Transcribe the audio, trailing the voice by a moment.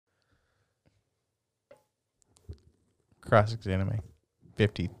Crossix Anime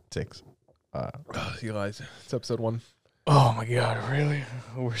 56. You lies. It's episode 1. Oh my god, really?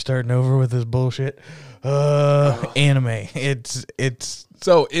 We're starting over with this bullshit. Anime. It's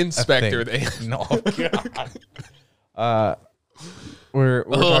So Inspector. no. God. We're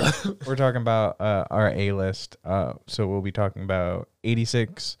talking about our A list. So we'll be talking about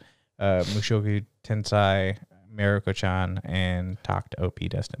 86, Mushoku Tensei, Mariko-chan, and Talk to OP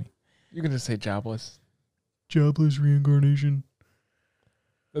Destiny. You can just say jobless. Jobless reincarnation.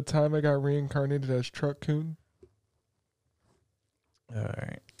 The time I got reincarnated as Truck Coon. All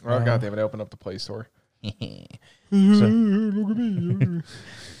right. Oh, God damn it. I opened up the Play Store. Look at me.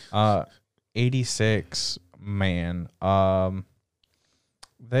 86, man.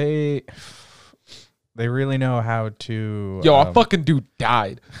 They really know how to. Yo, a fucking dude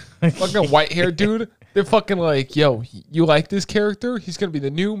died. Fucking white hair dude. They're fucking like, yo, you like this character? He's gonna be the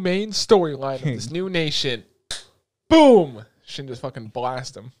new main storyline of this new nation. Boom! Shin just fucking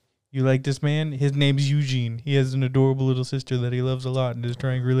blast him. You like this man? His name's Eugene. He has an adorable little sister that he loves a lot and is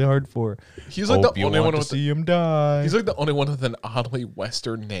trying really hard for. He's like the only one to see him die. He's like the only one with an oddly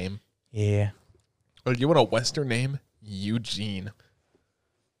Western name. Yeah. Like, you want a Western name? Eugene.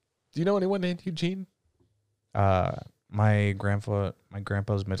 Do you know anyone named Eugene? My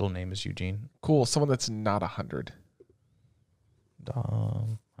grandpa's middle name is Eugene. Cool. Someone that's not 100.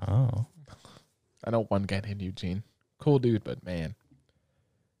 Oh. I know one guy named Eugene. Cool dude, but man.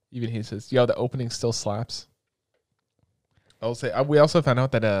 Even he says, yo, the opening still slaps. I'll say, we also found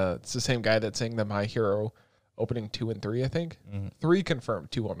out that it's the same guy that sang the My Hero opening 2 and 3, I think. 3 confirmed,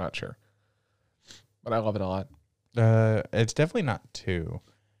 2 I'm not sure. But I love it a lot. It's definitely not 2,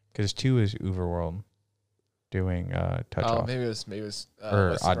 because 2 is Overworld doing Touch Off. Maybe it was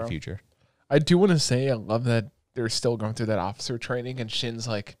or Odd Future. I do want to say I love that they're still going through that officer training, and Shin's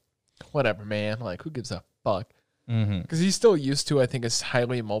like, whatever, man. Like, who gives a fuck? Because he's still used to, I think, as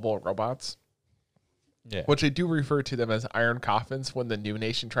highly mobile robots. Yeah. Which they do refer to them as Iron Coffins when the new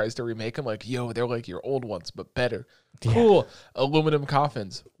nation tries to remake them. Like, yo, they're like your old ones, but better. Yeah. Cool. Aluminum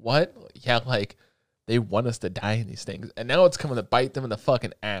coffins. What? Yeah, like, they want us to die in these things. And now it's coming to bite them in the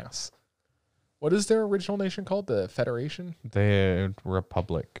fucking ass. What is their original nation called? The Federation? The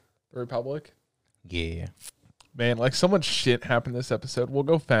Republic. The Republic? Yeah. Man, like, so much shit happened this episode. We'll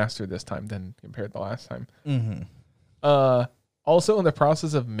go faster this time than compared to last time. Also, in the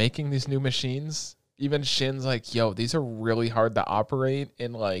process of making these new machines, even Shin's like, yo, these are really hard to operate,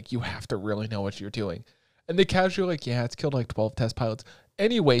 and, like, you have to really know what you're doing. And they casually like, yeah, it's killed, like, 12 test pilots.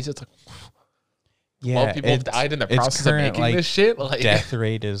 Anyways, it's like, 12 people died in the process of making this shit. Like, death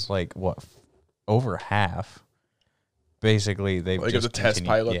rate is, like, what, over half. Basically, they've like just the test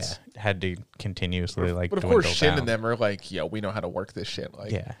pilots had to continuously, like, but of course, Shin and them are like, yo, we know how to work this shit.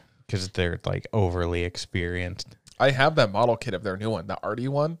 Like, yeah, because they're, like, overly experienced. I have that model kit of their new one, the Artie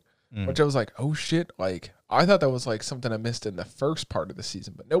one, which I was like, oh shit. Like, I thought that was like something I missed in the first part of the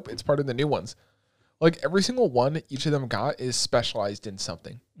season, but nope, it's part of the new ones. Like, every single one each of them got is specialized in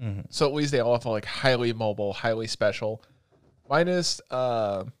something. So at least they all have like highly mobile, highly special. Minus,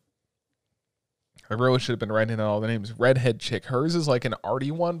 I really should have been writing down all the names. Redhead chick. Hers is like an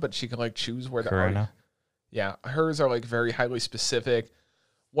Artie one, but she can like choose where the Artie. Yeah, hers are like very highly specific.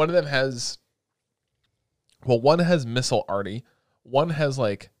 One of them has, one has missile Artie. One has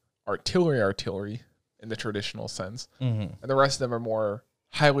like artillery in the traditional sense. And the rest of them are more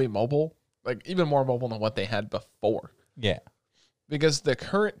highly mobile, like even more mobile than what they had before. Yeah. Because the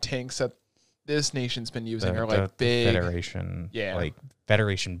current tanks that this nation's been using are like big. Federation. Yeah. Like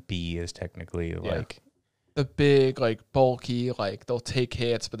Federation B is technically like the big, like bulky, like they'll take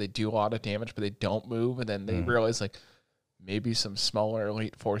hits, but they do a lot of damage, but they don't move. And then they realize like maybe some smaller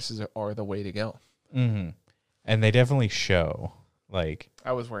elite forces are the way to go. And they definitely show. Like,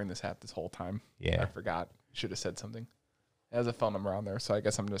 I was wearing this hat this whole time. Yeah. I forgot. Should have said something. It has a phone number on there, so I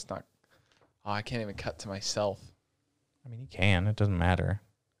guess I'm just not. Oh, I can't even cut to myself. I mean, you can. It doesn't matter.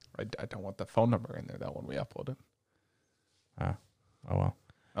 I don't want the phone number in there that when we upload it. Oh well.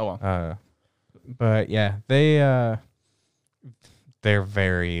 Oh well. But yeah, they're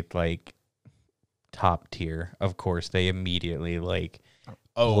very like top tier. Of course, they immediately like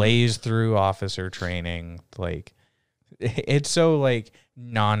blaze through officer training. Like, it's so like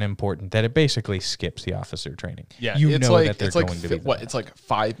non-important that it basically skips the officer training. Yeah, you it's know like, that they're it's like going to be it's like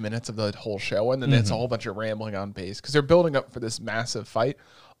 5 minutes of the whole show, and then it's a whole bunch of rambling on base because they're building up for this massive fight.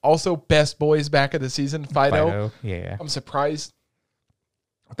 Also, best boys back of the season, Fido. Yeah, I'm surprised.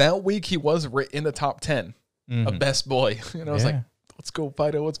 That week he was in the top 10 of best boy, and I was like, "Let's go,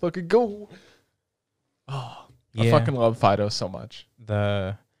 Fido! Let's fucking go!" Oh, I fucking love Fido so much.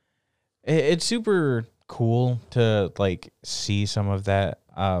 It's super cool to like see some of that.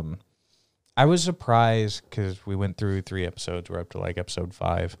 I was surprised because we went through 3 episodes. We're up to like episode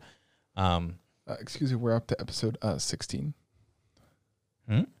 5. Excuse me, we're up to episode 16.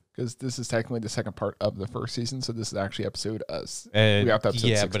 Because this is technically the second part of the first season, so this is actually episode we got to episode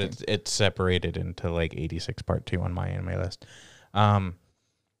 16. But it's separated into like 86 part 2 on my anime list.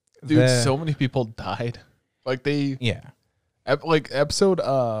 Dude, so many people died. Like like episode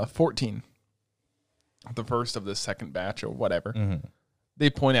 14, the first of the second batch or whatever. Mm-hmm. They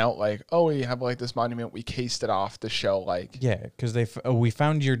point out like, oh, we have like this monument. We cased it off to show like, because we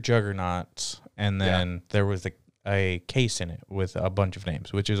found your juggernauts, and then there was a case in it with a bunch of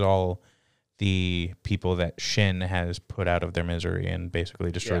names, which is all the people that Shin has put out of their misery and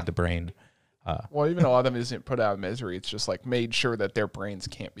basically destroyed the brain. Well, even a lot of them isn't put out of misery. It's just like made sure that their brains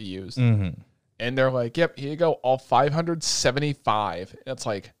can't be used. Mm-hmm. And they're like, yep, here you go, all 575. And it's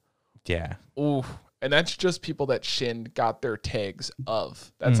like, ooh. And that's just people that Shin got their tags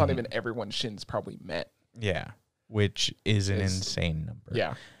of. That's not even everyone Shin's probably met. Yeah, which is an insane number.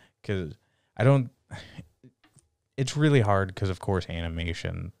 Yeah. Because it's really hard because, of course,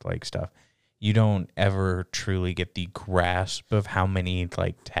 animation, like stuff, you don't ever truly get the grasp of how many,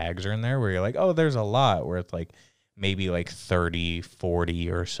 like, tags are in there where you're like, oh, there's a lot, where it's, like, maybe, like, 30,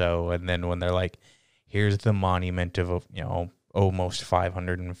 40 or so. And then when they're like, here's the monument of, almost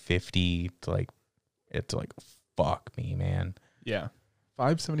 550, like, it's like, fuck me, man. Yeah.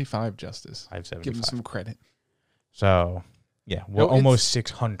 575, Justice. 575. Give him some credit. So, yeah. Well, almost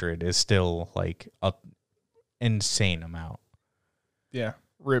 600 is still, like, a insane amount. Yeah.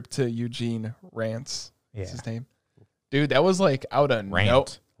 Rip to Eugene Rance. Yeah. That's his name. Dude, that was, like, out of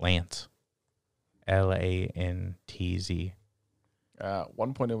Lance. Lantz. At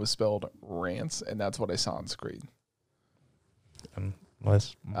one point it was spelled Rance, and that's what I saw on screen. So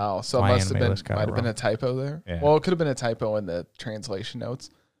it might have been a typo there. Yeah. Well, it could have been a typo in the translation notes.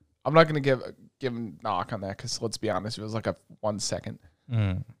 I'm not going to give him knock on that because let's be honest, it was like a 1 second.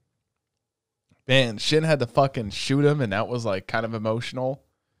 Man, Shin had to fucking shoot him, and that was like kind of emotional.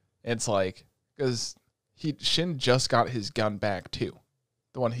 It's like because Shin just got his gun back too,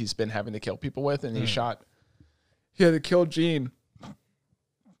 the one he's been having to kill people with, and he had to kill Gene.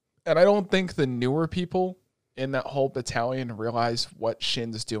 And I don't think the newer people in that whole battalion realize what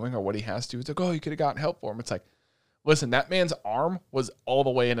Shin's doing or what he has to. It's like, oh, you could have gotten help for him. It's like, listen, that man's arm was all the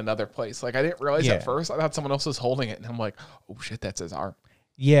way in another place. Like, I didn't realize at first. I thought someone else was holding it. And I'm like, oh, shit, that's his arm.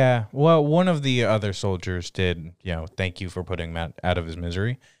 Yeah. Well, one of the other soldiers did, thank you for putting him out of his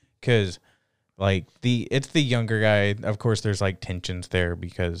misery. Because, like, it's the younger guy. Of course, there's, like, tensions there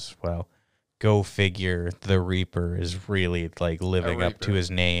because, well, go figure, the Reaper is really, like, living up to his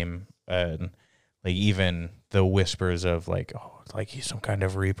name. And, like, even the whispers of, like, oh, like, he's some kind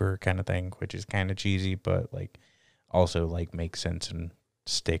of Reaper kind of thing, which is kind of cheesy, but, like, also, like, makes sense and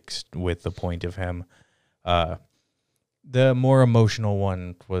sticks with the point of him. The more emotional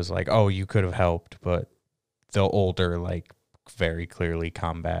one was, like, oh, you could have helped, but the older, like, very clearly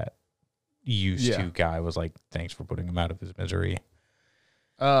combat used to guy was like, thanks for putting him out of his misery.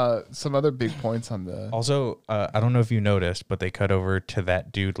 Some other big points on the... Also, I don't know if you noticed, but they cut over to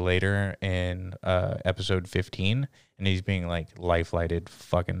that dude later in episode 15, and he's being, like, life-lighted,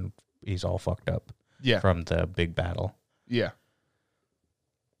 he's all fucked up from the big battle. Yeah.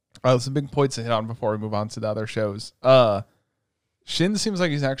 Some big points to hit on before we move on to the other shows. Shin seems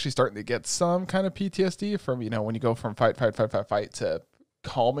like he's actually starting to get some kind of PTSD from, when you go from fight to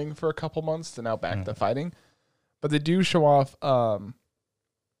calming for a couple months to now back to fighting. But they do show off...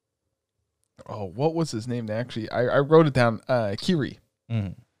 what was his name? Actually, I wrote it down. Kiri.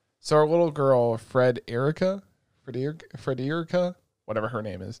 So our little girl, Frederica, whatever her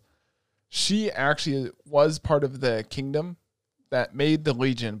name is, she actually was part of the kingdom that made the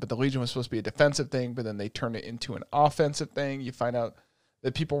Legion, but the Legion was supposed to be a defensive thing, but then they turned it into an offensive thing. You find out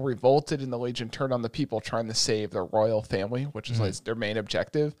that people revolted and the Legion turned on the people trying to save the royal family, which is like their main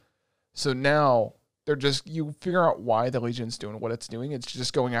objective. So now... you figure out why the Legion's doing what it's doing. It's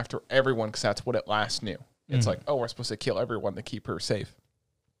just going after everyone because that's what it last knew. It's like, oh, we're supposed to kill everyone to keep her safe.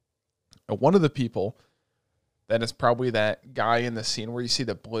 And one of the people that is probably that guy in the scene where you see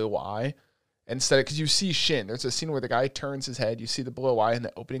the blue eye, because you see Shin. There's a scene where the guy turns his head, you see the blue eye in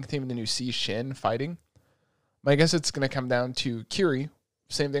the opening theme, and then you see Shin fighting. I guess it's going to come down to Kiri.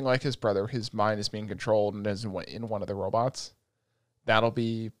 Same thing like his brother. His mind is being controlled and is in one of the robots. That'll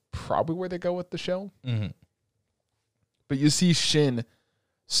be probably where they go with the show. But you see Shin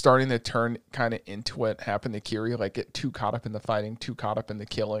starting to turn kind of into what happened to Kiri, like get too caught up in the fighting, too caught up in the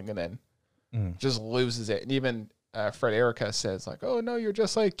killing, and then just loses it. And even Frederica says like, oh no, you're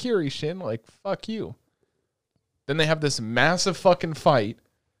just like Kiri, Shin, like fuck you. Then they have this massive fucking fight.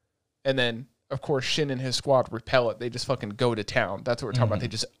 And then, of course, Shin and his squad repel it. They just fucking go to town. That's what we're talking about. They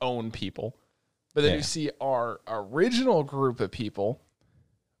just own people. But then you see our original group of people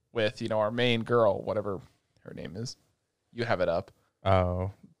with, our main girl, whatever her name is. You have it up.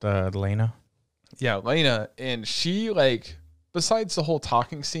 Oh, the Lena? Yeah, Lena. And she, like, besides the whole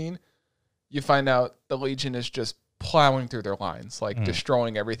talking scene, you find out the Legion is just plowing through their lines, like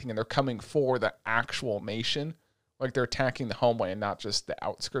destroying everything. And they're coming for the actual nation. Like, they're attacking the homeland, not just the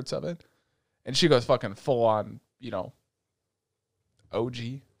outskirts of it. And she goes fucking full on, OG.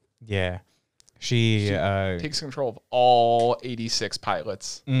 Yeah. She takes control of all 86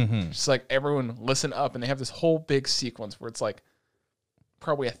 pilots. Mm-hmm. Just like, everyone listen up. And they have this whole big sequence where it's like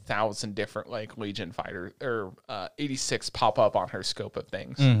probably 1,000 different like Legion fighters or 86 pop up on her scope of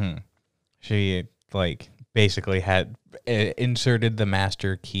things. Mm-hmm. She like basically had inserted the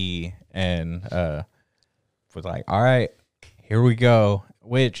master key and was like, all right, here we go.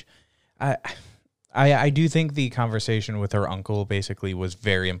 Which I do think the conversation with her uncle basically was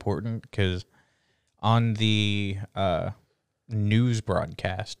very important because on the news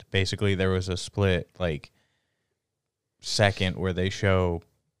broadcast, basically there was a split like second where they show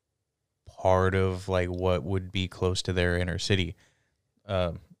part of like what would be close to their inner city,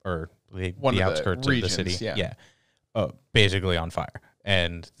 or the outskirts of the city. Yeah. Basically on fire.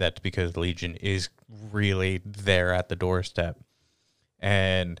 And that's because Legion is really there at the doorstep.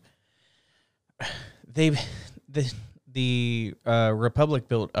 And the Republic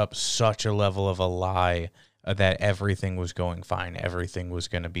built up such a level of a lie that everything was going fine. Everything was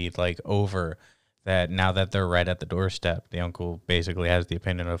going to be like over, that now that they're right at the doorstep, the uncle basically has the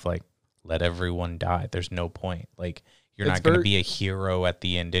opinion of like, let everyone die. There's no point. Like, you're not going to be a hero at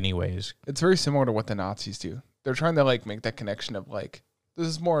the end anyways. It's very similar to what the Nazis do. They're trying to like make that connection of like, this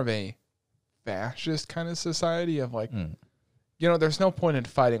is more of a fascist kind of society of like, there's no point in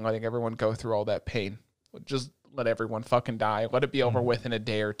fighting, letting everyone go through all that pain. Just let everyone fucking die. Let it be over with in a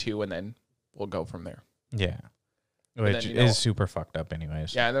day or two, and then we'll go from there. Yeah. Which is super fucked up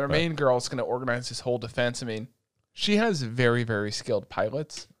anyways. Yeah, and then our main girl is going to organize this whole defense. I mean, she has very, very skilled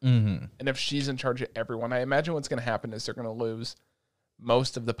pilots. Mm-hmm. And if she's in charge of everyone, I imagine what's going to happen is they're going to lose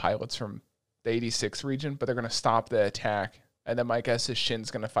most of the pilots from the 86 region, but they're going to stop the attack. And then my guess is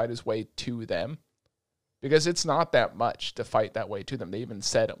Shin's going to fight his way to them. Because it's not that much to fight that way to them. They even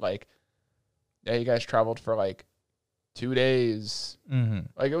said it like, yeah, you guys traveled for like 2 days. Mm-hmm.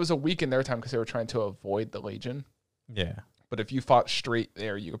 Like, it was a week in their time because they were trying to avoid the Legion. Yeah. But if you fought straight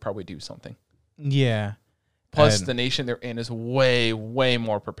there, you could probably do something. Yeah. Plus, the nation they're in is way, way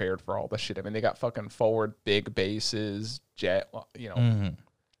more prepared for all this shit. I mean, they got fucking forward big bases, jet, Mm-hmm.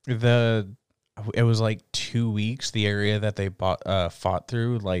 It was like 2 weeks, the area that they fought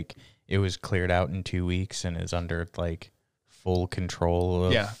through, like, it was cleared out in 2 weeks and is under, like, full control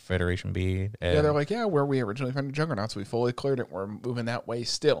of Federation B. Yeah, they're like, where we originally found the Juggernauts, we fully cleared it. We're moving that way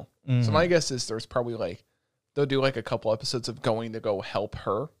still. Mm-hmm. So my guess is there's probably, like, they'll do, like, a couple episodes of going to go help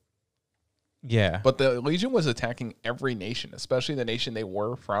her. Yeah. But the Legion was attacking every nation, especially the nation they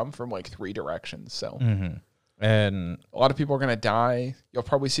were from like 3 directions. So and a lot of people are going to die. You'll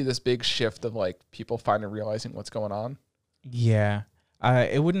probably see this big shift of like people finally realizing what's going on. Yeah.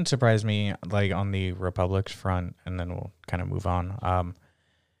 It wouldn't surprise me, like, on the Republic's front, and then we'll kind of move on.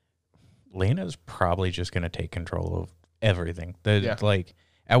 Lena's probably just going to take control of everything. Like,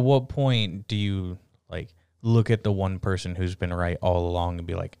 at what point do you, like, look at the one person who's been right all along and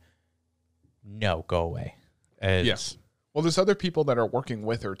be like, no, go away? Yes. Well, there's other people that are working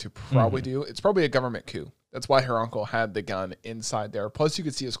with her to probably do. It's probably a government coup. That's why her uncle had the gun inside there. Plus, you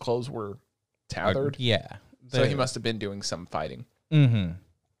could see his clothes were tethered. So he must have been doing some fighting. Mm-hmm.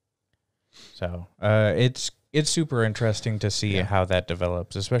 So it's super interesting to see how that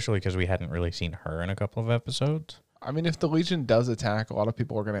develops, especially because we hadn't really seen her in a couple of episodes. I mean, if the Legion does attack, a lot of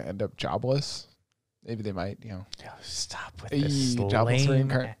people are going to end up jobless. Maybe they might, Stop with this jobless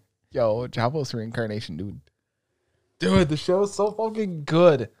jobless reincarnation, dude. Dude, the show is so fucking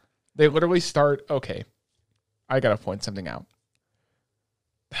good. They literally start... Okay, I got to point something out.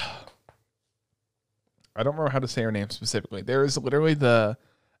 I don't remember how to say her name specifically. There is literally the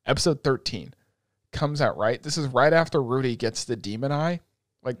episode 13 comes out, right? This is right after Rudy gets the demon eye,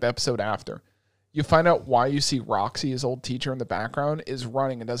 like the episode after. You find out why you see Roxy, his old teacher in the background, is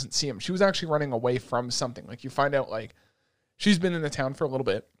running and doesn't see him. She was actually running away from something. Like, you find out, like, she's been in the town for a little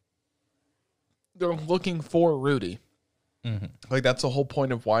bit. They're looking for Rudy. Mm-hmm. Like, that's the whole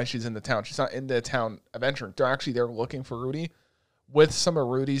point of why she's in the town. She's not in the town adventuring. They're looking for Rudy with some of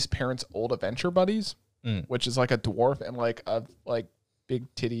Rudy's parents' old adventure buddies, which is like a dwarf and like a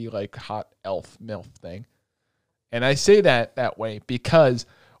big titty, like hot elf MILF thing. And I say that way because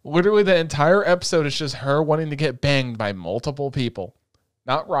literally the entire episode is just her wanting to get banged by multiple people.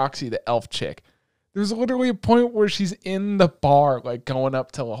 Not Roxy, the elf chick. There's literally a point where she's in the bar, like going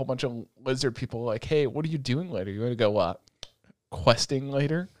up to a whole bunch of lizard people like, hey, what are you doing later? You want to go questing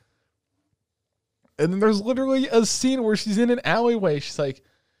later? And then there's literally a scene where she's in an alleyway. She's like,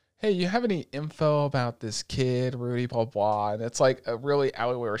 hey, you have any info about this kid, Rudy, blah, blah. And it's like a really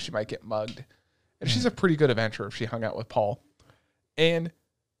alleyway where she might get mugged. And she's a pretty good adventurer if she hung out with Paul. And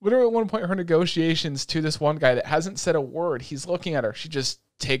literally at one point, her negotiations to this one guy that hasn't said a word, he's looking at her. She just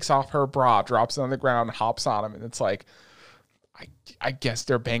takes off her bra, drops it on the ground, hops on him. And it's like, I guess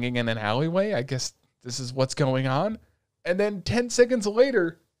they're banging in an alleyway. I guess this is what's going on. And then 10 seconds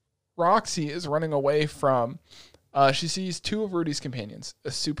later, Roxy is running away from, she sees two of Rudy's companions, a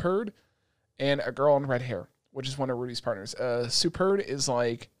Superd and a girl in red hair, which is one of Rudy's partners. Superd is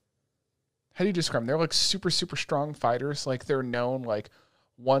like, how do you describe them? They're like super, super strong fighters. Like they're known, like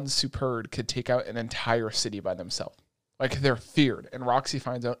one Superd could take out an entire city by themselves. Like they're feared. And Roxy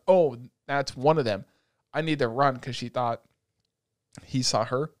finds out, oh, that's one of them. I need to run because she thought he saw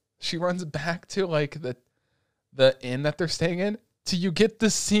her. She runs back to like the inn that they're staying in. So you get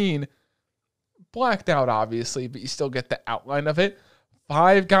the scene blacked out, obviously, but you still get the outline of it.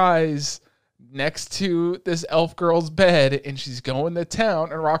 5 guys next to this elf girl's bed, and she's going to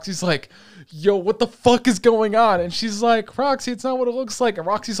town, and Roxy's like, yo, what the fuck is going on? And she's like, Roxy, it's not what it looks like. And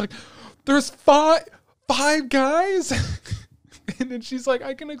Roxy's like, there's five guys? And then she's like,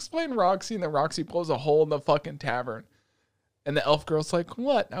 I can explain, Roxy. And then Roxy blows a hole in the fucking tavern. And the elf girl's like,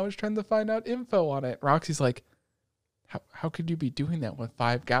 what? I was trying to find out info on it. Roxy's like, how could you be doing that with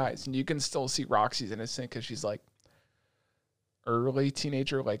 5 guys? And you can still see Roxy's innocent because she's like early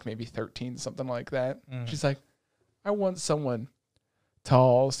teenager, like maybe 13, something like that. She's like, I want someone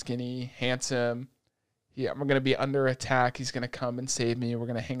tall, skinny, handsome. Yeah, I'm going to be under attack. He's going to come and save me. We're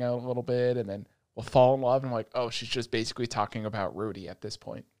going to hang out a little bit and then we'll fall in love. And I'm like, oh, she's just basically talking about Rudy at this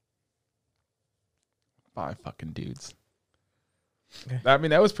point. 5 fucking dudes. I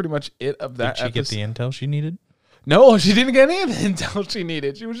mean, that was pretty much it of that episode. Did she get the intel she needed? No, she didn't get any of the intel she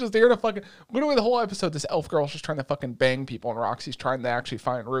needed. She was just there to fucking... Literally the whole episode, this elf girl's just trying to fucking bang people, and Roxy's trying to actually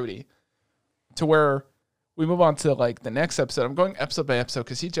find Rudy. To where we move on to, like, the next episode. I'm going episode by episode,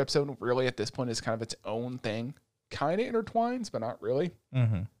 because each episode really, at this point, is kind of its own thing. Kind of intertwines, but not really.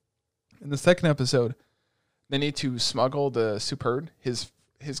 Mm-hmm. In the second episode, they need to smuggle the Superd,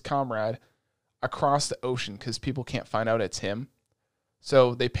 his comrade, across the ocean, because people can't find out it's him.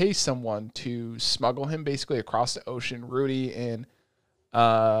 So they pay someone to smuggle him basically across the ocean. Rudy and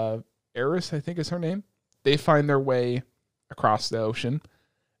Eris, I think is her name. They find their way across the ocean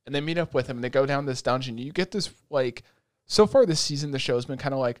and they meet up with him. And they go down this dungeon. You get this, like, so far this season, the show's been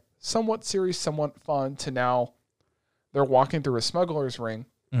kind of like somewhat serious, somewhat fun, to now they're walking through a smuggler's ring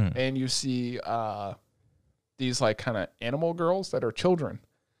and you see these like kind of animal girls that are children.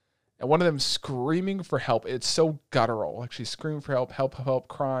 And one of them screaming for help. It's so guttural. Like she's screaming for help, help, help,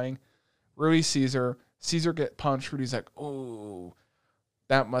 crying. Rudy sees her get punched. Rudy's like, oh,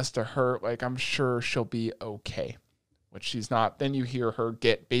 that must have hurt. Like, I'm sure she'll be okay. Which she's not. Then you hear her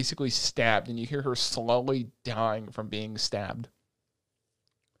get basically stabbed. And you hear her slowly dying from being stabbed.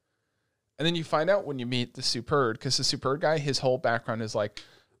 And then you find out when you meet the Superd. Because the Superd guy, his whole background is like,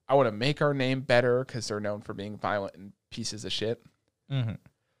 I want to make our name better. Because they're known for being violent and pieces of shit. Mm-hmm.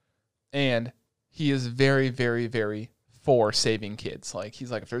 And he is very, very, very for saving kids. Like, he's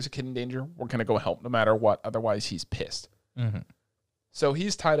like, if there's a kid in danger, we're going to go help no matter what. Otherwise, he's pissed. Mm-hmm. So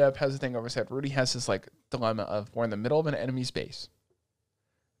he's tied up, has a thing over his head. Rudy has this, like, dilemma of we're in the middle of an enemy's base.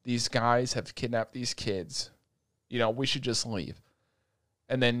 These guys have kidnapped these kids. You know, we should just leave.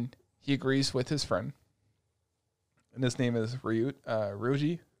 And then he agrees with his friend. And his name is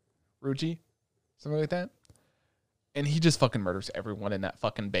Ruji, something like that. And he just fucking murders everyone in that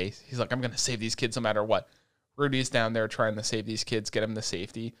fucking base. He's like, I'm going to save these kids no matter what. Rudy's down there trying to save these kids, get them to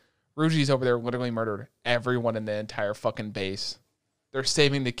safety. Ruji's over there literally murdered everyone in the entire fucking base. They're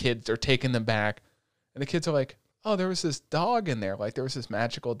saving the kids. They're taking them back. And the kids are like, oh, there was this dog in there. Like, there was this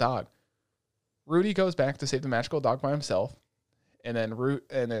magical dog. Rudy goes back to save the magical dog by himself. And then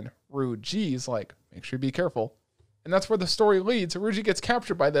Ruji's like, make sure you be careful. And that's where the story leads. Ruji gets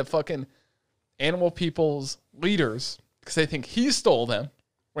captured by the fucking animal people's leaders because they think he stole them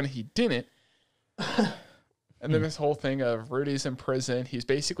when he didn't. And then this whole thing of Rudy's in prison. He's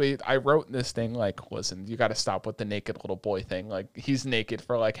basically, I wrote this thing like, listen, you got to stop with the naked little boy thing. Like, he's naked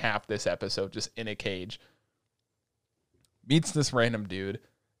for like half this episode, just in a cage. Meets this random dude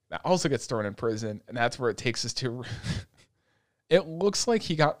that also gets thrown in prison. And that's where it takes us to. it looks like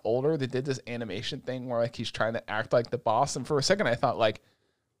he got older. They did this animation thing where like he's trying to act like the boss. And for a second, I thought like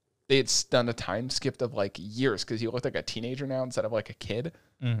they had done a time skip of like years because he looked like a teenager now instead of like a kid.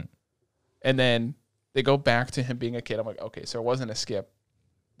 Mm-hmm. And then they go back to him being a kid. I'm like, okay, so it wasn't a skip.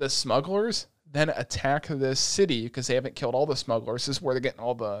 The smugglers then attack this city because they haven't killed all the smugglers. This is where they're getting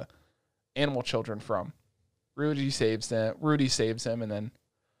all the animal children from. Rudy saves them, and then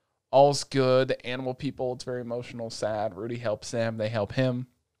all's good. The animal people, it's very emotional, sad. Rudy helps them. They help him.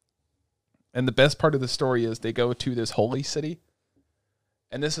 And the best part of the story is they go to this holy city.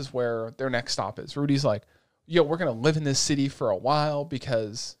 And this is where their next stop is. Rudy's like, yo, we're going to live in this city for a while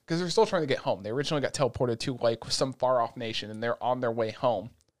because they're still trying to get home. They originally got teleported to like some far off nation and they're on their way home.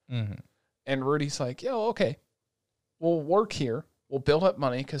 Mm-hmm. And Rudy's like, yo, okay, we'll work here. We'll build up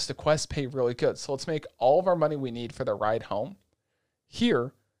money because the quests pay really good. So let's make all of our money we need for the ride home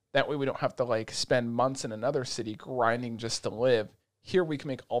here. That way we don't have to like spend months in another city grinding just to live. Here we can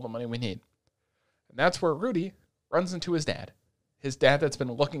make all the money we need. And that's where Rudy runs into his dad. His dad that's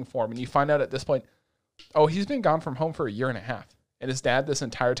been looking for him. And you find out at this point, oh, he's been gone from home for a year and a half. And his dad this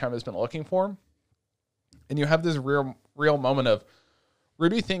entire time has been looking for him. And you have this real moment of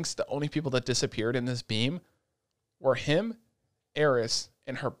Rudy thinks the only people that disappeared in this beam were him, Eris,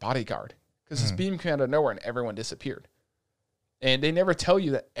 and her bodyguard. Because this beam came out of nowhere and everyone disappeared. And they never tell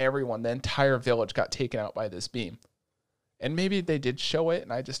you that everyone, the entire village, got taken out by this beam. And maybe they did show it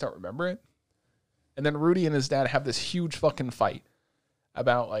and I just don't remember it. And then Rudy and his dad have this huge fucking fight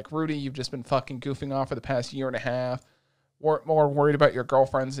about like, Rudy, you've just been fucking goofing off for the past year and a half. More worried about your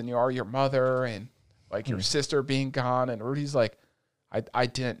girlfriends than you are your mother and like your sister being gone. And Rudy's like, I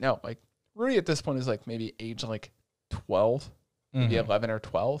didn't know. Like Rudy at this point is like maybe age like 12, maybe 11 or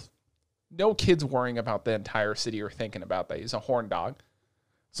 12. No kid's worrying about the entire city or thinking about that. He's a horn dog.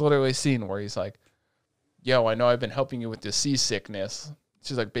 It's literally a scene where he's like, yo, I know I've been helping you with the seasickness.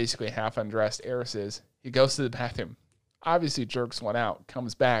 She's like basically half undressed. Eris is. He goes to the bathroom. Obviously jerks one out.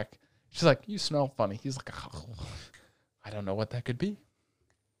 Comes back. She's like, you smell funny. He's like, oh, I don't know what that could be.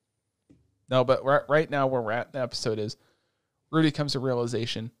 No, but right now where we're at in the episode is Rudy comes to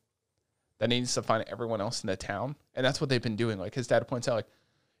realization that he needs to find everyone else in the town. And that's what they've been doing. Like his dad points out, like,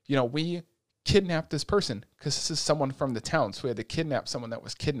 you know, we kidnapped this person because this is someone from the town. So we had to kidnap someone that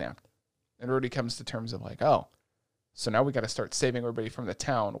was kidnapped. And Rudy comes to terms of like, oh, so now we got to start saving everybody from the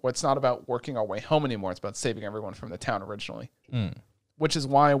town. Well, it's not about working our way home anymore. It's about saving everyone from the town originally. Which is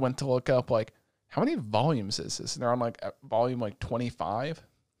why I went to look up, like, how many volumes is this? And they're on like volume like 25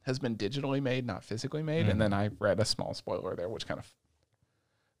 has been digitally made, not physically made. And then I read a small spoiler there, which kind of,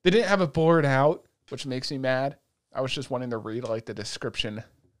 they didn't have it blurred out, which makes me mad. I was just wanting to read like the description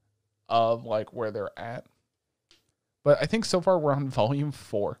of like where they're at. But I think so far we're on volume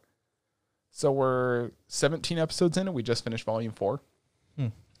 4. So we're 17 episodes in and we just finished volume 4.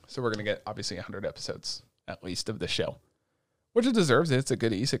 So we're going to get obviously 100 episodes at least of the show, which it deserves. It's a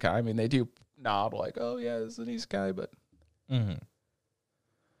good isekai. I mean, they do nod like, oh yeah, it's an isekai, but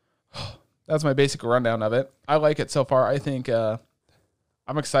that's my basic rundown of it. I like it so far. I think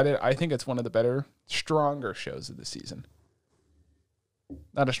I'm excited. I think it's one of the better, stronger shows of the season.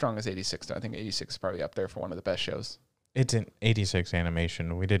 Not as strong as 86, though. I think 86 is probably up there for one of the best shows. It's an 86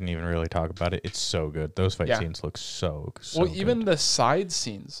 animation. We didn't even really talk about it. It's so good. Those fight scenes look so well, even good. The side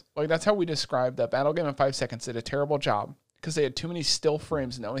scenes. Like, that's how we described that Battle Game in 5 Seconds did a terrible job because they had too many still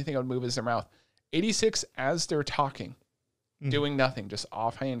frames and the only thing that would move is their mouth. 86, as they're talking, doing nothing, just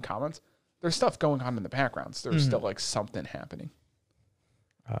offhand comments, there's stuff going on in the backgrounds. There's still, like, something happening.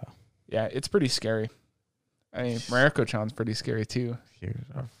 Yeah, it's pretty scary. I mean, Mariko-chan's pretty scary, too.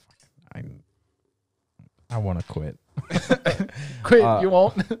 I want to quit. Quit, you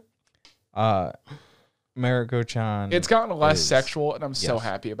won't. Mariko-chan. It's gotten less sexual, and I'm so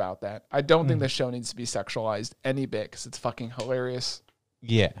happy about that. I don't think the show needs to be sexualized any bit because it's fucking hilarious.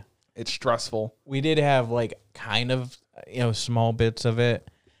 Yeah. It's stressful. We did have, like, kind of, small bits of it.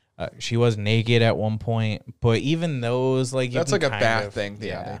 She was naked at one point, but even those, like, that's like a bad thing.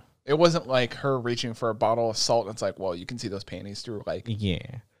 Yeah. It wasn't like her reaching for a bottle of salt, and it's like, well, you can see those panties through, like,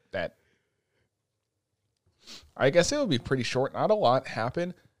 that. I guess it would be pretty short. Not a lot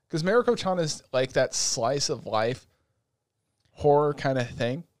happened because Mariko-chan is like that slice of life horror kind of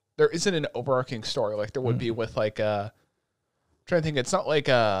thing. There isn't an overarching story like there would be with like I'm trying to think. It's not like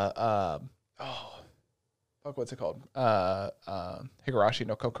what's it called? Higurashi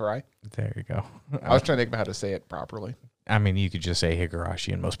no Kokurai. There you go. I was trying to think about how to say it properly. I mean, you could just say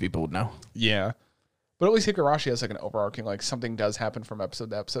Higurashi and most people would know. Yeah. But at least Higurashi has like an overarching, like something does happen from episode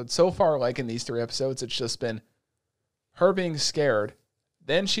to episode. So far, like in these 3 episodes, it's just been her being scared.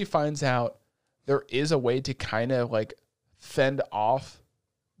 Then she finds out there is a way to kind of like fend off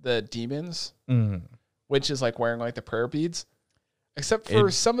the demons, which is like wearing like the prayer beads. Except for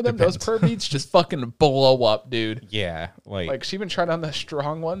some of them, those prayer beads just fucking blow up, dude. Yeah. Like she even tried on the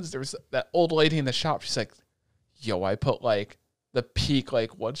strong ones. There was that old lady in the shop. She's like, yo, I put like the peak,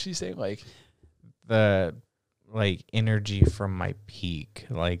 like, what'd she say? Like the like energy from my peak.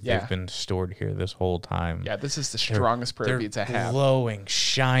 Like they've been stored here this whole time. Yeah, this is the strongest prayer beads I have. Glowing,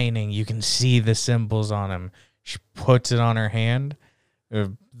 shining. You can see the symbols on them. She puts it on her hand.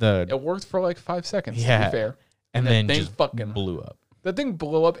 It worked for like 5 seconds, to be fair. And then just fucking blew up. The thing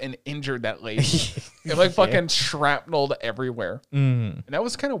blew up and injured that lady. It like fucking shrapneled everywhere. And that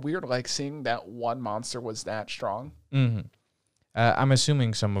was kind of weird, like seeing that one monster was that strong. I'm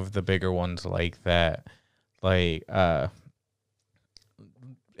assuming some of the bigger ones like that, like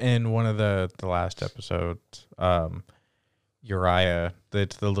in one of the last episodes, Uriah,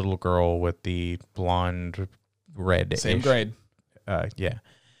 that's the little girl with the blonde red. Same grade.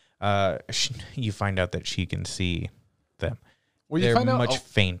 You find out that she can see them. Well, they're much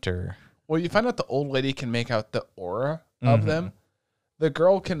fainter. Well, you find out the old lady can make out the aura of them. The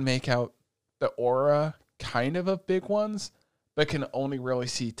girl can make out the aura kind of big ones, but can only really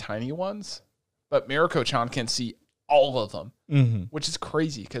see tiny ones. But Mirako-chan can see all of them, which is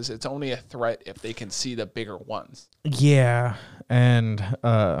crazy because it's only a threat if they can see the bigger ones. Yeah, and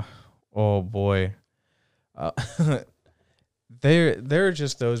oh boy, there are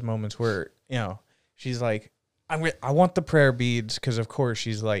just those moments where she's like, I want the prayer beads, because of course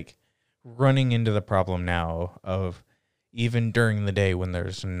she's like running into the problem now of even during the day when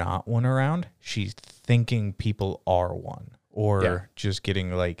there's not one around, she's thinking people are one or just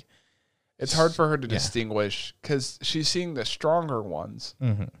getting like. It's hard for her to distinguish because she's seeing the stronger ones,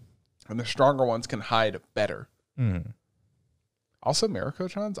 and the stronger ones can hide better. Also,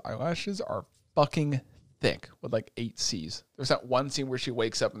 Mirako-chan's eyelashes are fucking thick with like 8 C's. There's that one scene where she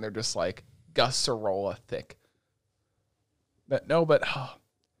wakes up and they're just like Gus Sorolla thick. But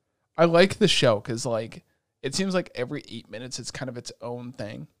I like the show because like it seems like every 8 minutes it's kind of its own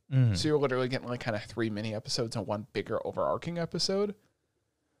thing. So you're literally getting like kind of 3 mini episodes and one bigger overarching episode.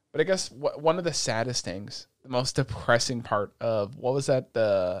 But I guess one of the saddest things, the most depressing part of, what was that,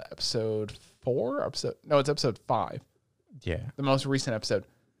 the episode 4? No, it's episode 5. Yeah. The most recent episode.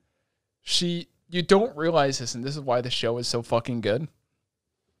 You don't realize this, and this is why the show is so fucking good.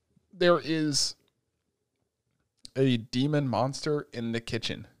 There is a demon monster in the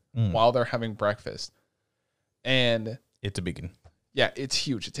kitchen while they're having breakfast. And it's a big one. Yeah, it's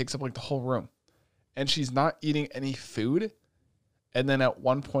huge. It takes up like the whole room. And she's not eating any food. And then at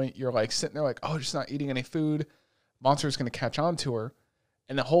one point you're like sitting there like, oh, she's not eating any food. Monster's going to catch on to her.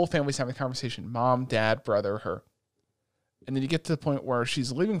 And the whole family's having a conversation. Mom, dad, brother, her. And then you get to the point where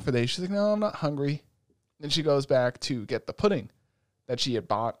she's leaving for the day. She's like, no, I'm not hungry. Then she goes back to get the pudding that she had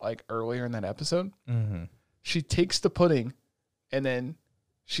bought like earlier in that episode. She takes the pudding and then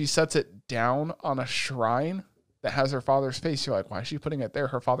she sets it down on a shrine that has her father's face. You're like, why is she putting it there?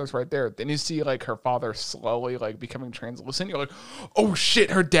 Her father's right there. Then you see like her father slowly like becoming translucent. You're like, oh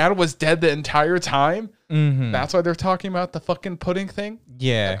shit, her dad was dead the entire time. That's why they're talking about the fucking pudding thing.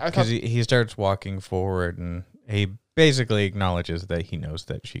 Yeah, because he starts walking forward and he basically acknowledges that he knows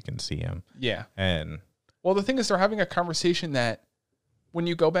that she can see him. Yeah. And well, the thing is, they're having a conversation that when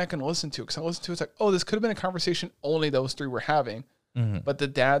you go back and listen to it, because I listened to it, it's like, oh, this could have been a conversation only those three were having. But the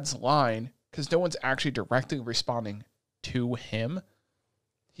dad's line, because no one's actually directly responding to him,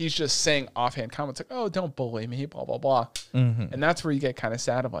 he's just saying offhand comments like, oh, don't bully me, blah, blah, blah. And that's where you get kind of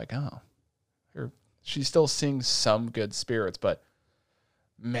sad of like, oh, she's still seeing some good spirits, but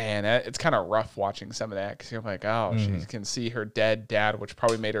man, it's kind of rough watching some of that because you're like, oh, she can see her dead dad, which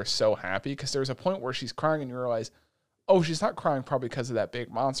probably made her so happy because there's a point where she's crying and you realize, oh, she's not crying probably because of that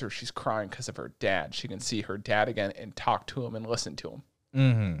big monster. She's crying because of her dad. She can see her dad again and talk to him and listen to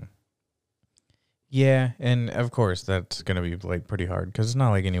him. Yeah, and of course that's going to be like pretty hard because it's not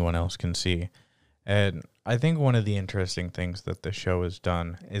like anyone else can see. And I think one of the interesting things that the show has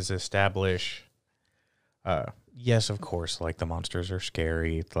done is establish, yes, of course, like the monsters are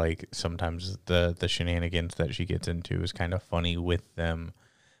scary. Like sometimes the shenanigans that she gets into is kind of funny with them.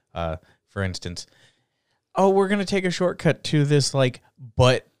 For instance, oh, we're going to take a shortcut to this like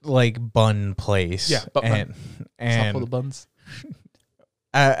bun place. Yeah, and full of buns.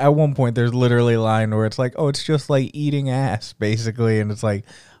 At one point, there's literally a line where it's like, oh, it's just like eating ass, basically. And it's like,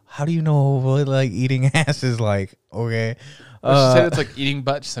 how do you know what like eating ass is like? Okay. She said it's like eating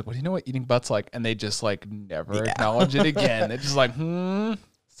butt. She's like, what do you know what eating butt's like? And they just like never acknowledge it again. They're just like,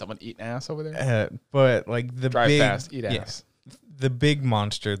 someone eating ass over there? But like the Drive fast, eat ass. the big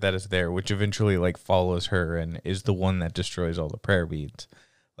monster that is there, which eventually like follows her and is the one that destroys all the prayer beads,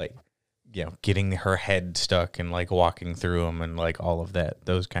 like, you know, getting her head stuck and like walking through them and like all of that,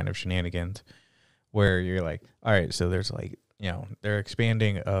 those kind of shenanigans, where you're like, all right, so there's like, you know, they're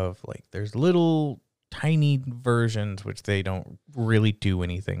expanding of like, there's little tiny versions which they don't really do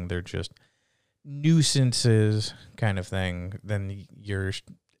anything. They're just nuisances kind of thing. Then your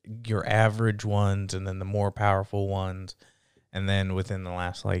average ones, and then the more powerful ones. And then within the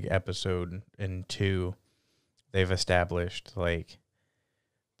last like episode and 2, they've established like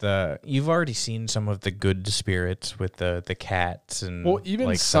you've already seen some of the good spirits with the cats and even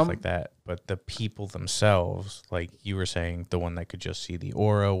like stuff like that. But the people themselves, like you were saying, the one that could just see the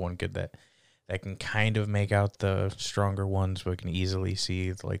aura, one good that can kind of make out the stronger ones, but can easily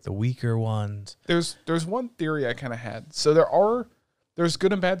see like the weaker ones. There's one theory I kind of had. So there's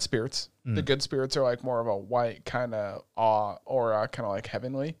good and bad spirits. The good spirits are like more of a white kind of awe or kind of like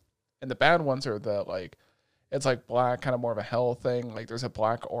heavenly, and the bad ones are the like, it's like black, kind of more of a hell thing. Like there's a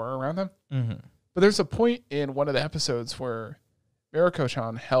black aura around them. Mm-hmm. But there's a point in one of the episodes where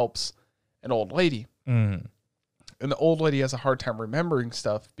Mariko-chan helps an old lady, and the old lady has a hard time remembering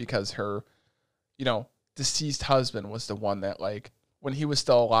stuff because her, you know, deceased husband was the one that like when he was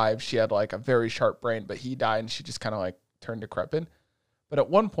still alive, she had like a very sharp brain, but he died and she just kind of like turned decrepit. But at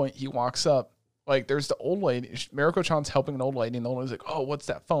one point, he walks up, like, there's the old lady. Mariko-chan's helping an old lady, and the old lady's like, oh, what's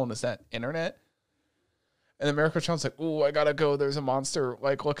that phone? Is that internet? And then Mariko-chan's like, ooh, I gotta go. There's a monster,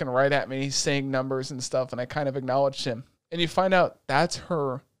 like, looking right at me. He's saying numbers and stuff, and I kind of acknowledged him. And you find out that's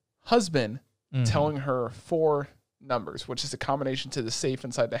her husband telling her 4 numbers, which is a combination to the safe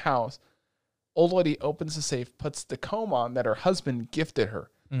inside the house. Old lady opens the safe, puts the comb on that her husband gifted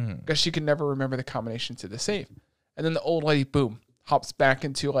her, because she could never remember the combination to the safe. And then the old lady, boom, hops back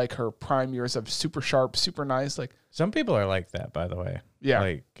into like her prime years of super sharp, super nice. Like some people are like that, by the way. Yeah,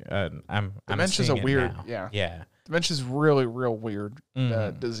 like dementia's a weird, now. Yeah. Dementia's really, real weird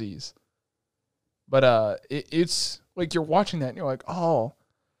disease. But it's like you're watching that and you're like, oh,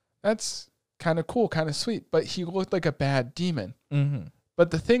 that's kind of cool, kind of sweet. But he looked like a bad demon.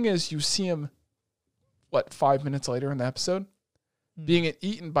 But the thing is, you see him, 5 minutes later in the episode, being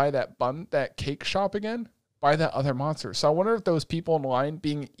eaten by that cake shop again. By that other monster. So I wonder if those people in line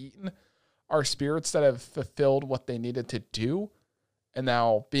being eaten are spirits that have fulfilled what they needed to do, and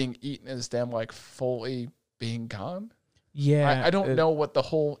now being eaten is them like fully being gone. Yeah, I don't know what the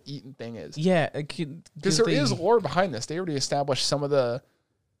whole eaten thing is. Yeah, because there is lore behind this. They already established some of the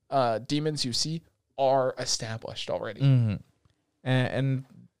demons you see are established already, and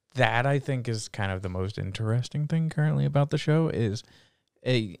that I think is kind of the most interesting thing currently about the show is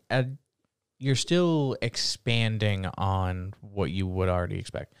you're still expanding on what you would already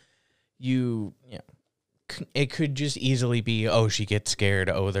expect. You know, it could just easily be, oh, she gets scared.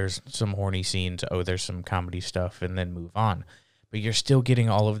 Oh, there's some horny scenes. Oh, there's some comedy stuff, and then move on. But you're still getting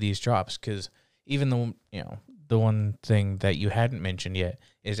all of these drops because even the one thing that you hadn't mentioned yet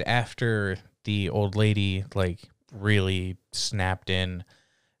is after the old lady like really snapped in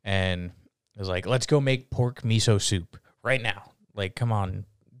and was like, let's go make pork miso soup right now. Like, come on,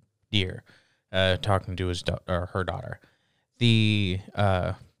 dear. Talking to her daughter, the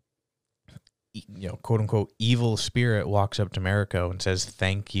quote unquote evil spirit walks up to Mariko and says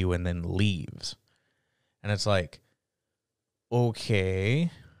thank you and then leaves, and it's like,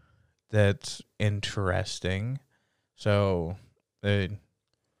 okay, that's interesting. So I'm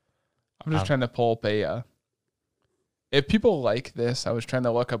just trying to pull up if people like this. I was trying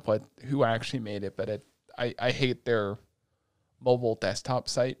to look up who actually made it, but I hate their mobile desktop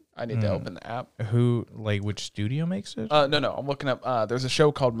site. I need to open the app. Which studio makes it? No. I'm looking up. There's a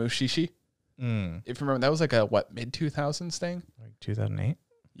show called Mushishi. If you remember, that was like a mid-2000s thing? Like 2008?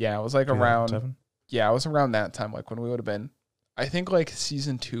 Yeah, it was like 2007? around. Yeah, it was around that time, like when we would have been. I think like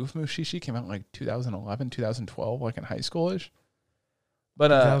season 2 of Mushishi came out in like 2011, 2012, like in high school-ish. But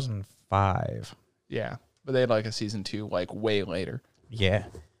 2005. Yeah, but they had like a season 2 like way later. Yeah.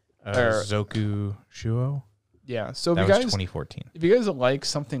 Zoku Shuo. Yeah, so that was 2014. If you guys like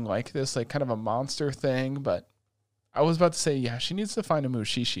something like this, like kind of a monster thing, but I was about to say, yeah, she needs to find a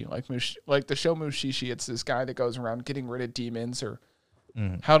Mushishi. Like the show Mushishi, it's this guy that goes around getting rid of demons or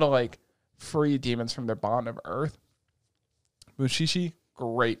how to like free demons from their bond of earth. Mushishi,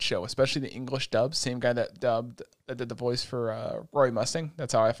 great show, especially the English dub. Same guy that did the voice for Roy Mustang.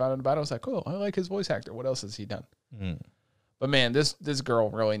 That's how I found out about it. I was like, oh, I like his voice actor. What else has he done? But man, this girl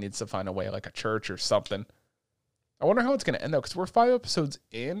really needs to find a way, like a church or something. I wonder how it's going to end, though, because we're 5 episodes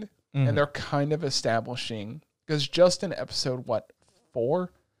in, and they're kind of establishing, because just in episode,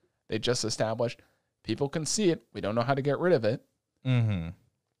 4, they just established people can see it. We don't know how to get rid of it. Mm-hmm.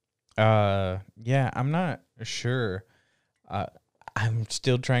 Yeah, I'm not sure. I'm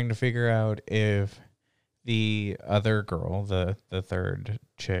still trying to figure out if the other girl, the third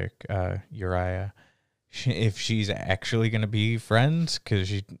chick, Uriah, if she's actually going to be friends,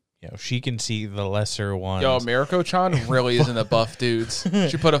 because she can see the lesser ones. Yo, Mariko-chan really isn't a buff dudes.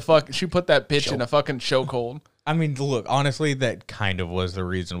 She put that bitch in a fucking chokehold. I mean, look, honestly, that kind of was the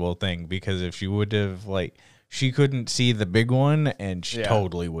reasonable thing, because if she would have, like, she couldn't see the big one, and she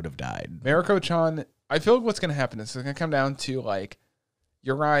totally would have died. Mariko-chan, I feel like what's going to happen is it's going to come down to, like,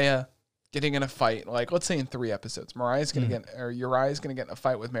 Uriah getting in a fight. Like, let's say in 3 episodes, Uriah's going to get in a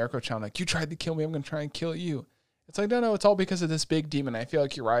fight with Mariko-chan. Like, you tried to kill me, I'm going to try and kill you. It's like, no, it's all because of this big demon. I feel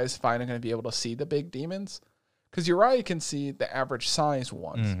like Uriah's finally going to be able to see the big demons. Because Uriah can see the average size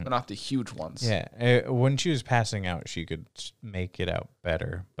ones, but not the huge ones. Yeah. When she was passing out, she could make it out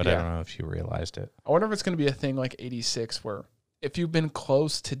better. But I don't know if she realized it. I wonder if it's going to be a thing like 86 where if you've been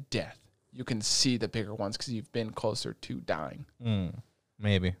close to death, you can see the bigger ones because you've been closer to dying.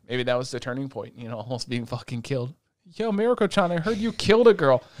 Maybe. Maybe that was the turning point, almost being fucking killed. Yo, Mariko-chan, I heard you killed a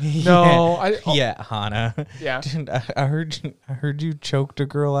girl. No, Hana. Yeah, I heard you choked a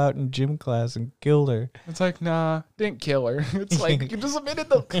girl out in gym class and killed her. It's like, nah, didn't kill her. It's like you just admitted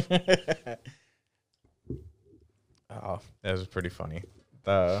the. Oh, that was pretty funny.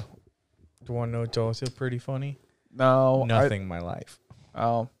 The one note's also pretty funny. No, nothing. My life.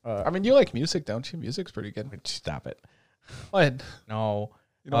 Oh, I mean, you like music, don't you? Music's pretty good. Stop it. What? No.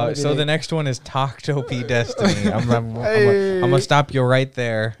 So the next one is Tokyo Destiny. I'm gonna stop you right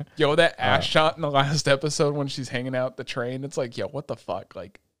there. Yo, that ass shot in the last episode when she's hanging out the train. It's like, yo, what the fuck?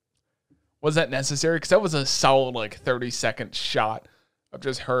 Like, was that necessary? Because that was a solid 30-second shot of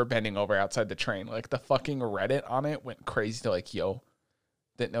just her bending over outside the train. Like the fucking Reddit on it went crazy. To like, yo,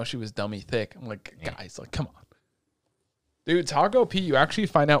 didn't know she was dummy thick. I'm like, guys, like, come on, dude. Tago P, you actually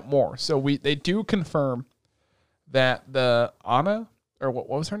find out more. So they do confirm that the Anna. Or what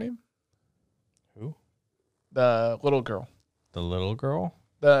was her name? Who? The little girl. The little girl?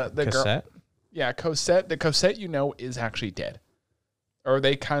 The Cosette? Girl. Yeah, Cosette. The Cosette is actually dead. Or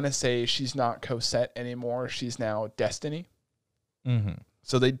they kind of say she's not Cosette anymore. She's now Destiny. Mm-hmm.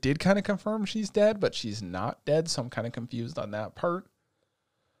 So they did kind of confirm she's dead, but she's not dead. So I'm kind of confused on that part.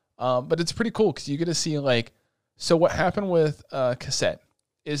 But it's pretty cool because you get to see so what happened with Cosette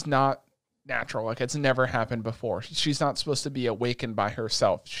is not natural. Like it's never happened before. She's not supposed to be awakened by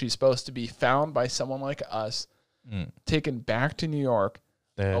herself. She's supposed to be found by someone like us, taken back to New York.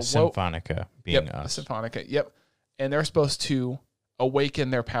 The Symphonica being us. The Symphonica, yep. And they're supposed to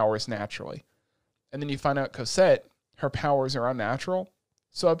awaken their powers naturally. And then you find out Cosette, her powers are unnatural.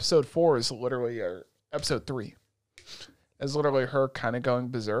 So episode 4 is literally, or episode 3 is literally her kind of going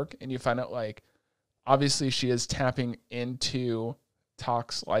berserk. And you find out obviously she is tapping into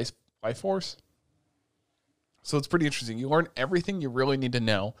Tok's life force. So it's pretty interesting. You learn everything you really need to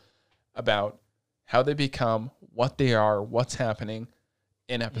know about how they become, what they are, what's happening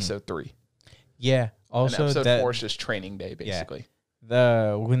in episode 3. Yeah. Also, and episode 4 is just training day, basically.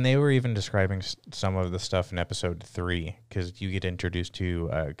 Yeah. When they were even describing some of the stuff in episode 3, because you get introduced to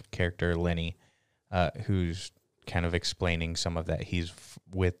a character, Lenny, who's kind of explaining some of that. He's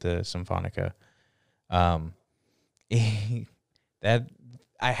with the Symphonica. That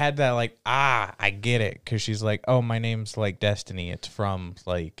I had that I get it, because she's like, oh, my name's Destiny. It's from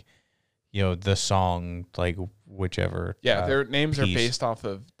the song, whichever. Yeah, their names piece are based off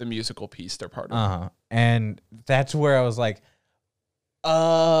of the musical piece they're part of. And that's where I was like,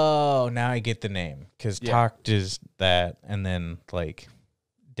 oh, now I get the name, because Tok is that, and then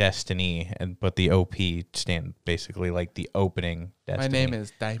Destiny, but the OP stand basically the opening Destiny. My name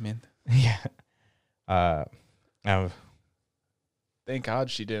is Diamond. Yeah. Thank God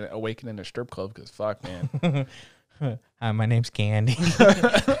she didn't awaken in a strip club, because fuck, man. Hi, my name's Candy.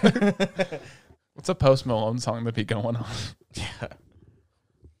 What's a Post Malone song to be going on? Yeah.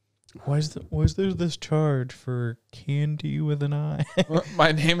 Was there this charge for Candy with an I?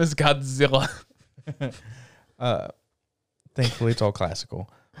 My name is Godzilla. Thankfully, it's all classical.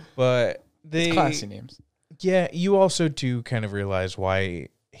 But it's classy names. Yeah, you also do kind of realize why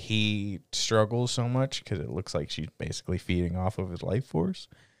he struggles so much, because it looks like she's basically feeding off of his life force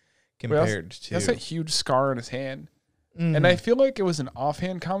compared to... He has a huge scar on his hand. Mm-hmm. And I feel like it was an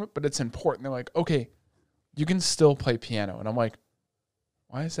offhand comment, but it's important. They're like, okay, you can still play piano. And I'm like,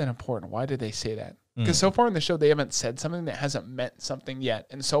 why is that important? Why did they say that? Because so far in the show, they haven't said something that hasn't meant something yet.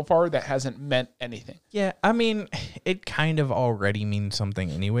 And so far, that hasn't meant anything. Yeah, I mean, it kind of already means something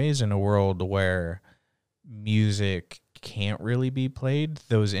anyways in a world where music can't really be played.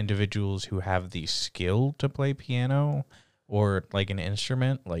 Those individuals who have the skill to play piano or like an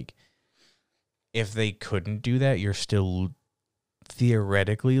instrument, like if they couldn't do that, you're still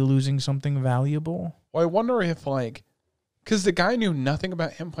theoretically losing something valuable. Well, I wonder if like, because the guy knew nothing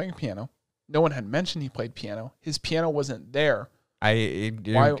about him playing piano. No one had mentioned he played piano. His piano wasn't there. They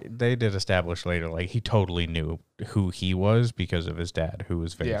did establish later, like he totally knew who he was because of his dad, who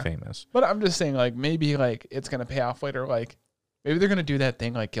was very famous. But I'm just saying, like, maybe like it's gonna pay off later. Like, maybe they're gonna do that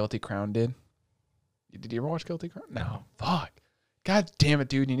thing like Guilty Crown did. Did you ever watch Guilty Crown? No. Fuck. God damn it,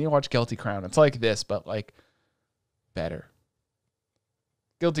 dude! You need to watch Guilty Crown. It's like this, but like better.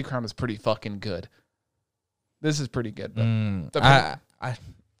 Guilty Crown is pretty fucking good. This is pretty good.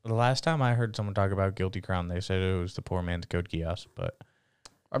 But the last time I heard someone talk about Guilty Crown, they said it was the poor man's Code Geass, but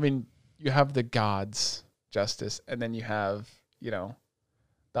I mean, you have the gods justice, and then you have, the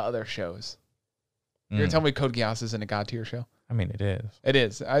other shows. You're gonna tell me Code Geass isn't a god tier show? I mean, it is. It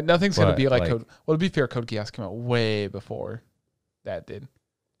is. Nothing's gonna be like Code. Well, to be fair, Code Geass came out way before that did.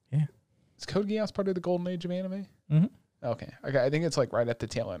 Yeah. Is Code Geass part of the golden age of anime? Mm-hmm. Okay. I think it's like right at the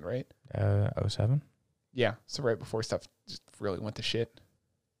tail end, right? 07? Yeah. So right before stuff just really went to shit.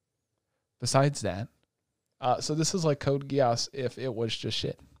 Besides that, so this is like Code Geass if it was just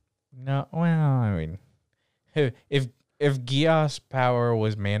shit. No, well, I mean, if Geass power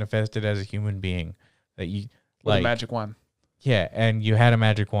was manifested as a human being, that you with a magic wand. Yeah, and you had a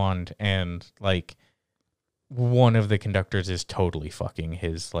magic wand, and like one of the conductors is totally fucking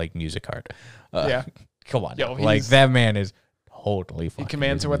his like music card. Come on, like that man is totally fucking. He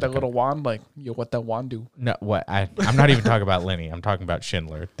commands her with that little wand, like, yo, what that wand do? No, what I'm not even talking about Lenny. I'm talking about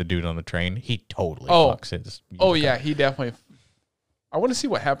Schindler, the dude on the train. He totally fucks his. Yeah, he definitely. I want to see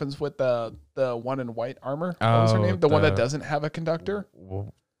what happens with the one in white armor. What was her name? The one that doesn't have a conductor.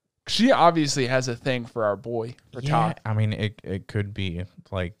 She obviously has a thing for our boy for Talk. I mean, it could be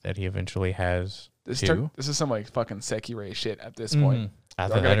like that. He eventually has this is some like fucking Sekirei shit at this point.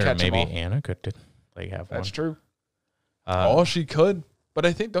 Either that or maybe Anna could like have one. That's true. She could, but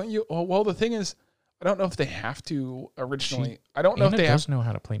I think don't you? Well, the thing is, I don't know if they have to originally. I don't know if they does know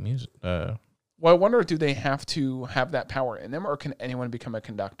how to play music. Well, I wonder, do they have to have that power in them, or can anyone become a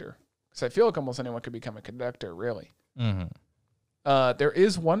conductor? Because I feel like almost anyone could become a conductor, really. Mm-hmm. There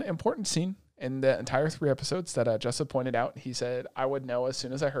is one important scene in the entire 3 episodes that Jessup pointed out. He said, I would know as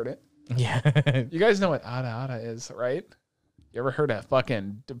soon as I heard it. Yeah. You guys know what Ada Ada is, right? You ever heard of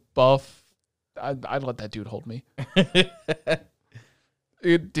fucking buff? I'd let that dude hold me.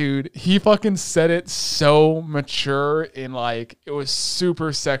 Dude, he fucking said it so mature and like it was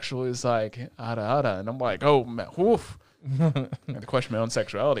super sexual. It's like Ada Ada, and I'm like, oh man, woof. I had to question my own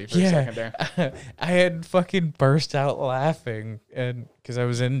sexuality for a second there. I had fucking burst out laughing, and because I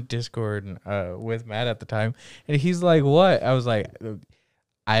was in Discord with Matt at the time, and he's like, "What?" I was like,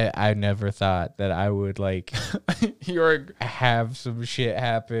 I never thought that I would like have some shit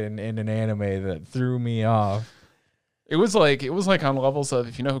happen in an anime that threw me off. It was like on levels of,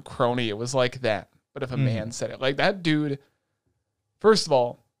 if you know who Crony, it was like that. But if a man said it, like that dude, first of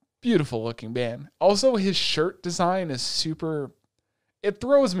all, beautiful looking man. Also, his shirt design is super, it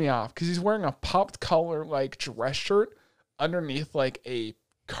throws me off because he's wearing a popped collar like dress shirt underneath like a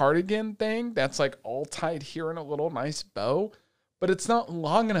cardigan thing that's like all tied here in a little nice bow. But it's not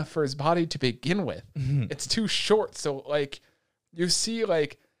long enough for his body to begin with. It's too short. So like you see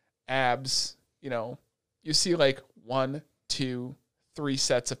like abs, you see like 1, 2, 3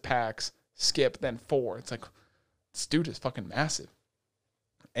 sets of packs, skip, then 4. It's like, this dude is fucking massive.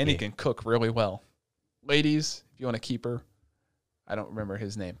 And he can cook really well. Ladies, if you want a keeper, I don't remember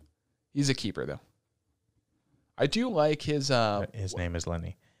his name. He's a keeper though. I do like his name is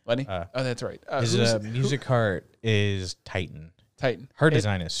Lenny. Lenny? Oh, that's right. His music heart is Titan. Her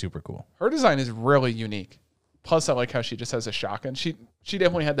design is super cool. Her design is really unique. Plus, I like how she just has a shotgun. She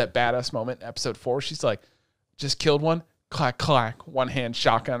definitely had that badass moment in episode 4. She's like, just killed one, clack, clack, one hand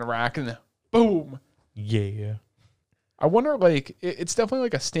shotgun rack, and then boom. Yeah. I wonder, like, it's definitely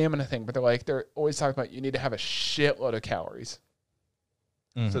like a stamina thing, but they're always talking about you need to have a shitload of calories.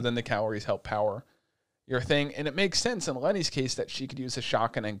 So then the calories help power your thing. And it makes sense in Lenny's case that she could use a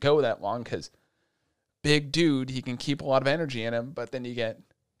shotgun and go that long because big dude, he can keep a lot of energy in him, but then you get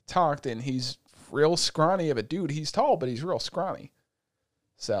talked and he's real scrawny of a dude. He's tall, but he's real scrawny.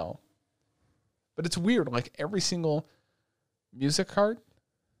 So, but it's weird. Like every single music card,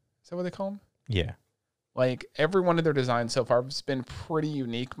 is that what they call them? Yeah. Like every one of their designs so far has been pretty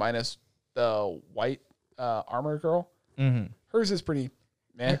unique, minus the white armor girl. Hers is pretty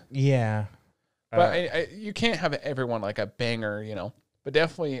meh. Yeah. But you can't have everyone like a banger, But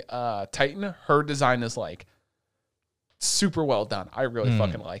definitely Titan, her design is like super well done. I really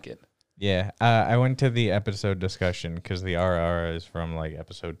fucking like it. Yeah, I went to the episode discussion because the RR is from like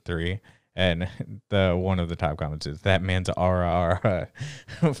episode 3, and the one of the top comments is that man's RR.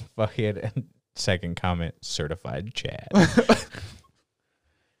 Fucking second comment, certified Chad.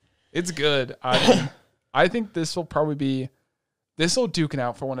 It's good. I think this will duke it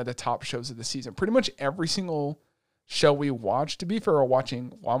out for one of the top shows of the season. Pretty much every single show we watch. To be fair, I'm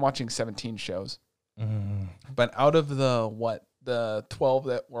watching 17 shows, but out of the 12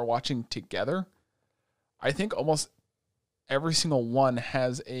 that we're watching together, I think almost every single one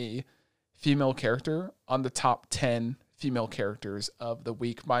has a female character on the top 10 female characters of the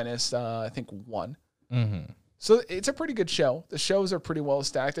week, minus I think one. Mm-hmm. So it's a pretty good show. The shows are pretty well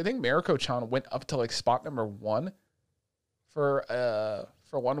stacked. I think Mariko-chan went up to like spot number 1 for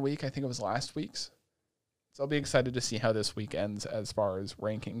 1 week. I think it was last week's. So I'll be excited to see how this week ends as far as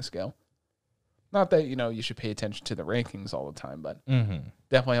rankings go. Not that, you should pay attention to the rankings all the time, but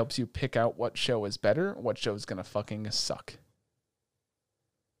definitely helps you pick out what show is better, what show is going to fucking suck.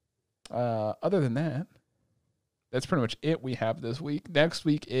 Other than that, that's pretty much it we have this week. Next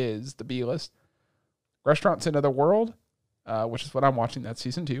week is the B-list. Restaurants in Another World, which is what I'm watching. That's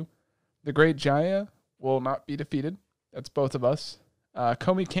season 2. The Great Jaya Will Not Be Defeated. That's both of us.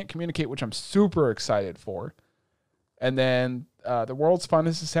 Comey Can't Communicate, which I'm super excited for. And then The World's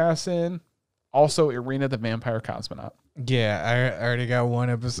Finest Assassin. Also, Irina the Vampire Cosmonaut. Yeah, I already got one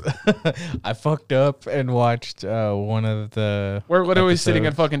episode. I fucked up and watched one of the. We're literally sitting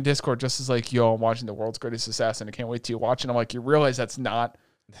in fucking Discord just as like, yo, I'm watching The World's Greatest Assassin. I can't wait to watch. And I'm like, you realize that's not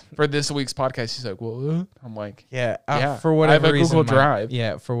for this week's podcast. He's like, well, I'm like, yeah. For whatever I have a reason, Google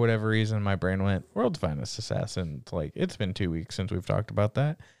Drive. For whatever reason, my brain went World's Finest Assassin. It's like it's been 2 weeks since we've talked about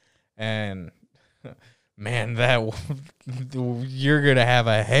that, and man, that you're gonna have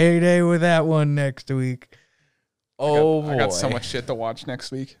a heyday with that one next week. I got so much shit to watch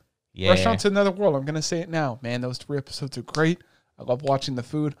next week. Yeah. Restaurants in Another World. I'm gonna say it now, man. Those 3 episodes are great. I love watching the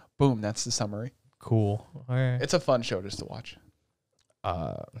food. Boom, that's the summary. Cool. All right. It's a fun show just to watch.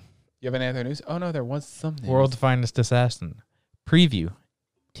 You have any other news? Oh no, there was some news. World's Finest Assassin preview,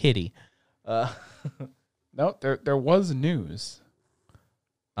 titty. No, there was news.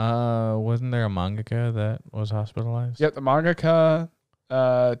 Wasn't there a mangaka that was hospitalized? Yep, the mangaka,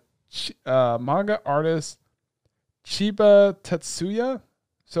 manga artist Chiba Tetsuya.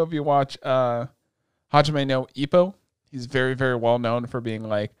 So if you watch Hajime no Ippo, he's very, very well known for being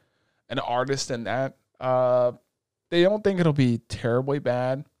like an artist in that. They don't think it'll be terribly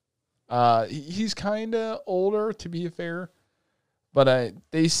bad. He's kind of older, to be fair, but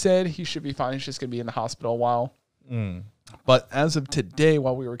they said he should be fine. He's just gonna be in the hospital a while. But as of today,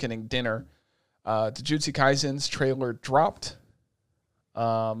 while we were getting dinner, Jujutsu Kaisen's trailer dropped.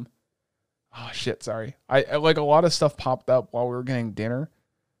 Oh shit, sorry. I like a lot of stuff popped up while we were getting dinner.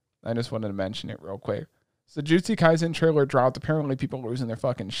 I just wanted to mention it real quick. So Jujutsu Kaisen trailer dropped. Apparently people are losing their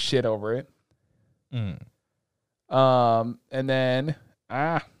fucking shit over it. And then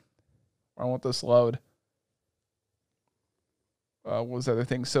I want this load. What was the other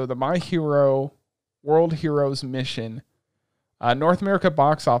thing? So the My Hero World Heroes mission, North America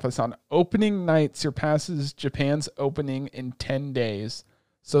box office on opening night surpasses Japan's opening in 10 days.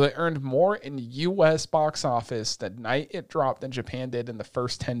 So they earned more in U.S. box office the night it dropped than Japan did in the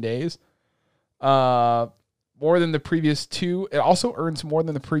first 10 days. More than the previous 2. It also earns more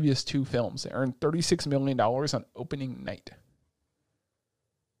than the previous 2 films. It earned $36 million on opening night.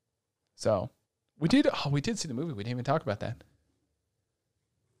 So we did see the movie. We didn't even talk about that.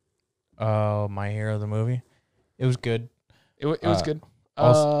 Oh, My Hero, the movie. It was good. It was good.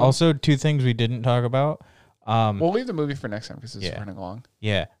 Also, 2 things we didn't talk about. We'll leave the movie for next time because it's running long.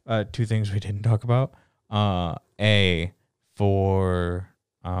 Yeah. 2 things we didn't talk about. For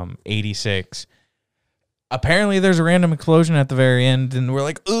 86. Apparently, there's a random explosion at the very end, and we're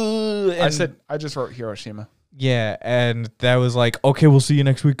like, ugh. I just wrote Hiroshima. Yeah, and that was like, okay, we'll see you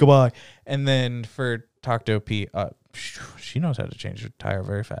next week. Goodbye. And then for Tokto P, she knows how to change her tire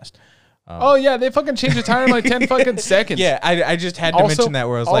very fast. Oh yeah, they fucking changed the tire in like 10 fucking seconds. Yeah, I just had to mention that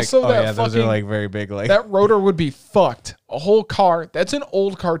where I was like, oh yeah, those are like very big. Like that rotor would be fucked. A whole car. That's an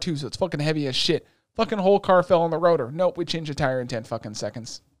old car too, so it's fucking heavy as shit. Fucking whole car fell on the rotor. Nope, we changed the tire in 10 fucking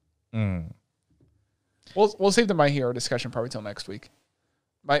seconds. We'll save the My Hero discussion probably till next week.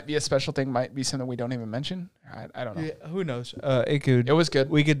 Might be a special thing. Might be something we don't even mention. I don't know. Yeah, who knows? It was good.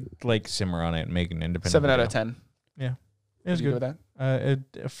 We could like simmer on it and make an independent 7 out of 10. Yeah, it was good. With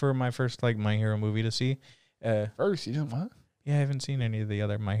that? For my first like My Hero movie to see. First, you didn't what? Yeah, I haven't seen any of the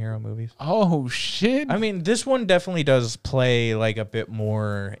other My Hero movies. Oh shit! I mean, this one definitely does play like a bit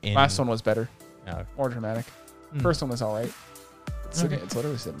more. Last one was better. Oh. More dramatic. First one was all right. It's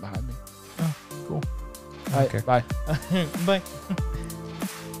literally sitting behind me. Cool. Okay. Bye. Bye.